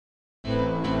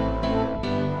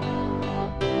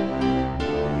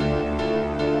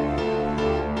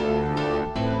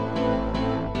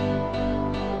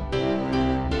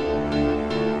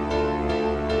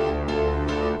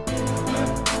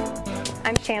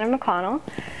Shannon McConnell,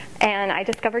 and I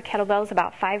discovered kettlebells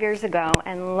about 5 years ago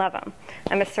and love them.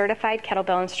 I'm a certified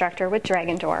kettlebell instructor with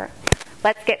Dragon Door.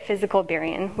 Let's get physical,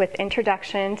 Burien, with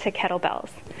introduction to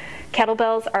kettlebells.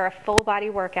 Kettlebells are a full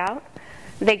body workout.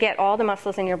 They get all the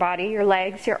muscles in your body, your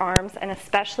legs, your arms, and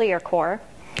especially your core.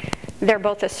 They're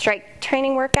both a strength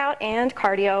training workout and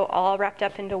cardio all wrapped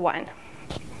up into one.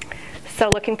 So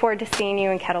looking forward to seeing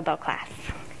you in kettlebell class.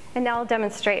 And now I'll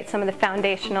demonstrate some of the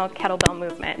foundational kettlebell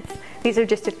movements. These are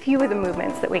just a few of the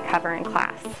movements that we cover in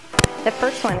class. The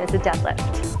first one is a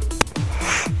deadlift.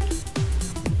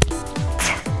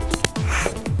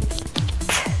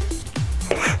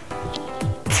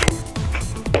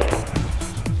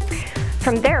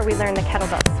 From there, we learn the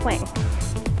kettlebell swing.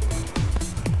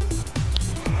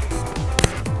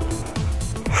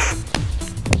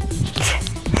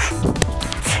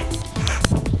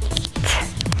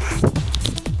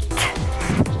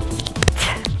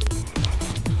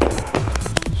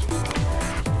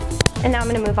 And now I'm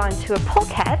going to move on to a pull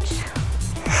catch.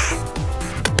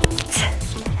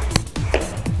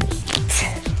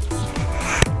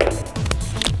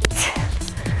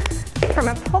 From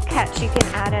a pull catch, you can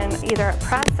add in either a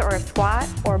press or a squat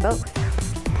or both.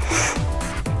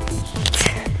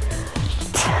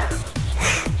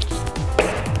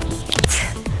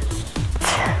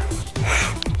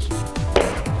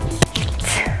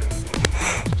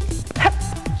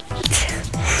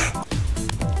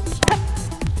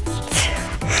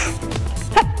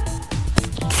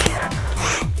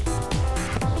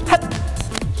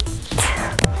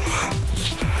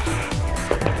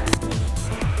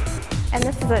 And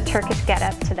this is a Turkish get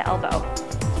up to the elbow.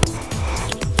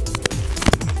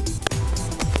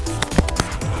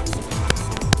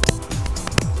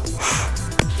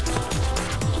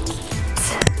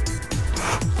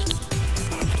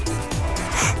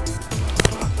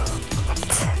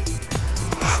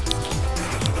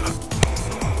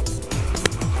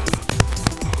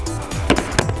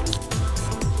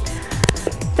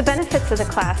 The benefits of the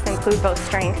class include both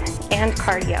strength and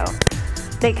cardio.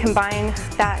 They combine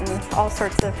that in all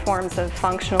sorts of forms of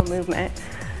functional movement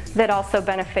that also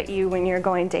benefit you when you're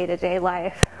going day-to-day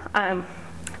life.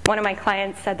 One of my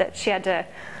clients said that she had to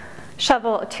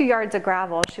shovel 2 yards of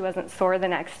gravel. She wasn't sore the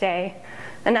next day.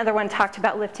 Another one talked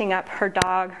about lifting up her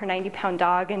dog, her 90-pound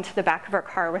dog, into the back of her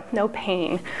car with no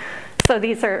pain. So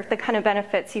these are the kind of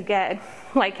benefits you get,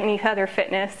 like any other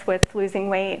fitness, with losing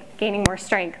weight, gaining more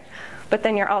strength. But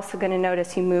then you're also going to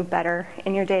notice you move better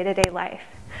in your day-to-day life.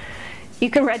 You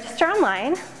can register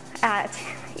online at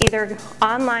either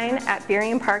online at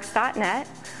burienparks.net,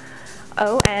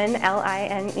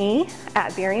 O-N-L-I-N-E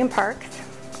at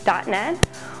burienparks.net,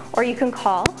 or you can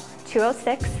call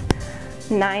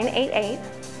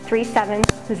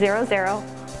 206-988-3700,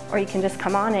 or you can just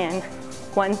come on in,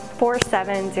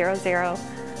 14700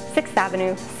 6th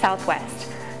Avenue Southwest.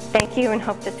 Thank you and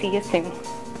hope to see you soon.